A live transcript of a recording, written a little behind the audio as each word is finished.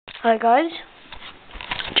Hi guys,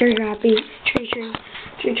 Trigger Happy, Tree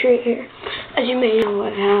here. As you may know,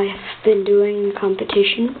 I've been doing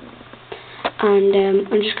competition, and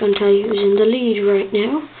I'm just going to tell you who's in the lead right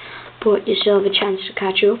now, but you still have a chance to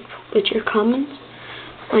catch up with your comments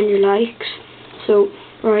and your likes. So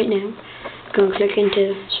right now, I'm going to click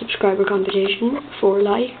into subscriber competition for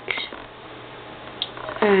likes.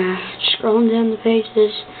 Scrolling down the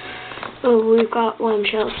pages, we've got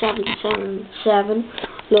Shell777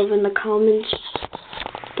 loving the comments,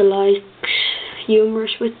 the likes,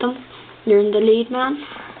 humorous with them. You're in the lead, man.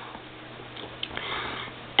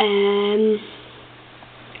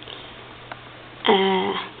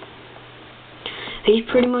 He's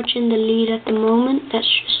pretty much in the lead at the moment. Let's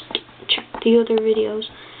just check the other videos.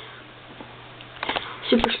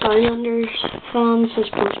 Superskylandersfans has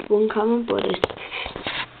posted one comment, but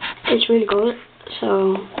it's really good,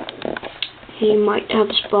 so he might have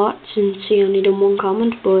a spot since he only done one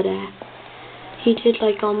comment, but he did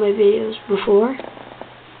like all my videos before.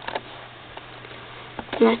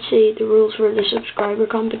 Let's see, the rules for the subscriber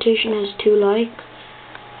competition has 2 likes.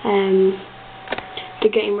 The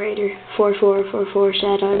Game Raider 4444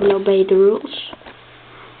 said I will obey the rules.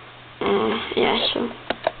 Yeah, so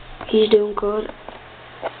he's doing good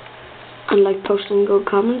and like posting good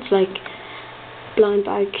comments. Like Blind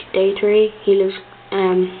Bag Day 3, he lives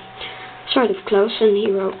sort of close, and he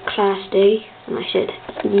wrote Class D, and I said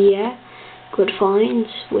yeah, good finds,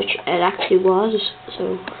 which it actually was,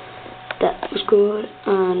 so that was good.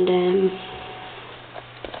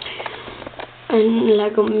 And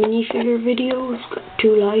Lego minifigure video, it's got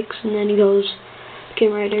 2 likes, and then he goes,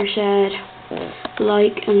 Game Raider said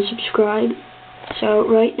like and subscribe. So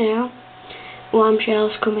right now,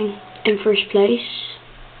 Shell's coming in first place.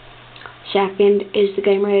 Second is the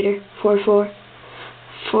Game Raider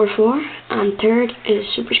 4444, and third is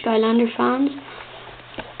superskylandersfans.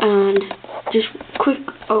 And just quick,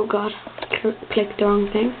 oh god, clicked the wrong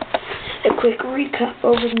thing. A quick recap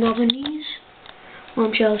over the nominees: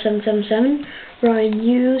 Shell777, Ryan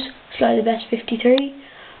Hughes, Fly the Best 53,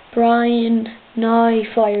 Brian Nye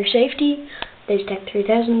Fire Safety, Tech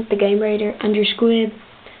 3000, The Game Raider, Andrew Squibb,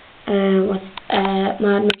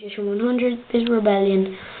 Mad Magician 100, Biz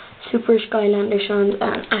Rebellion, Super Skylandersfans,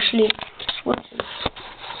 and Ashley Watson.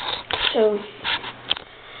 So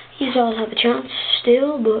you all have a chance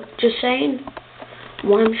still, but just saying,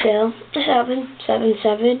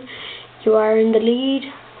 Shell777, you are in the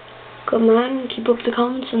lead. Good man, keep up the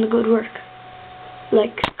comments and the good work.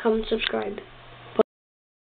 Like, comment, subscribe.